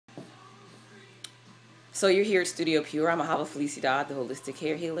So you're here at Studio Pure. I'm Ahava Felicidad, the holistic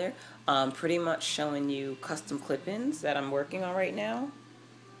hair healer. Pretty much showing you custom clip-ins that I'm working on right now.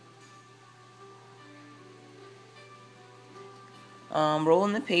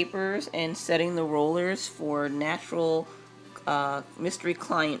 Rolling the papers and setting the rollers for natural mystery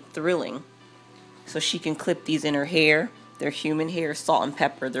client thrilling. So she can clip these in her hair. They're human hair, salt and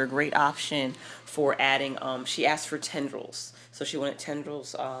pepper. They're a great option for adding. She asked for tendrils. So she wanted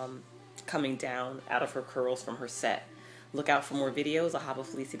tendrils coming down out of her curls from her set. Look out for more videos. Ahava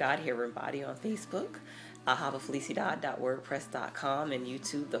Felicidad, Hair and Body on Facebook, ahavafelicidad.wordpress.com, and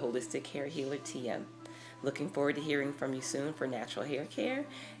YouTube, The Holistic Hair Healer TM. Looking forward to hearing from you soon for natural hair care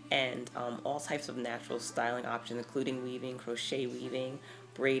and all types of natural styling options, including weaving, crochet weaving,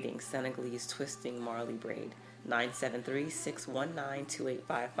 braiding, Senegalese twisting, Marley braid.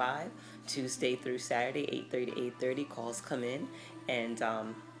 973-619-2855, Tuesday through Saturday, 8:30 to 8:30. Calls come in, and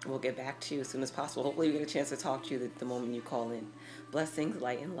we'll get back to you as soon as possible. Hopefully we get a chance to talk to you the moment you call in. Blessings,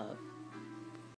 light, and love.